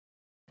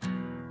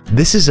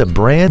This is a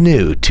brand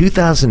new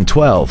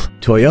 2012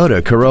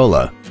 Toyota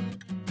Corolla.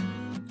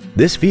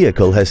 This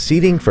vehicle has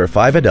seating for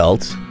 5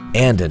 adults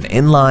and an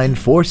inline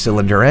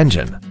 4-cylinder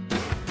engine.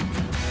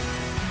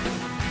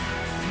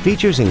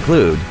 Features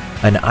include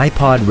an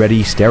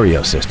iPod-ready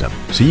stereo system,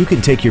 so you can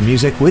take your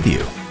music with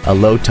you, a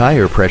low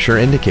tire pressure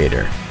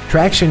indicator,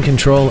 traction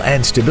control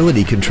and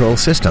stability control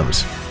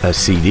systems, a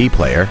CD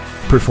player,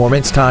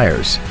 performance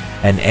tires,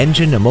 an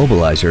engine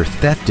immobilizer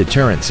theft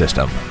deterrent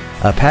system,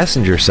 a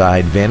passenger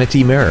side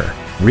vanity mirror,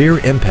 rear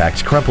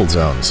impact crumple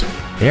zones,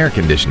 air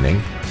conditioning,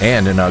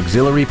 and an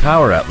auxiliary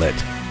power outlet.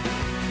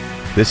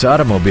 This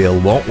automobile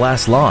won't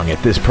last long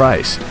at this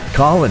price.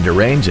 Call and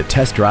arrange a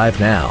test drive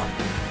now.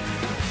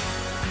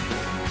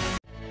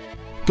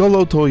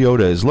 Gullo Toyota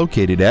is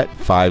located at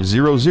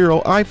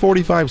 500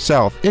 I-45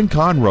 South in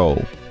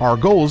Conroe. Our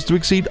goal is to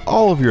exceed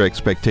all of your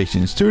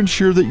expectations to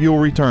ensure that you'll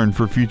return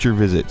for future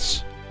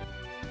visits.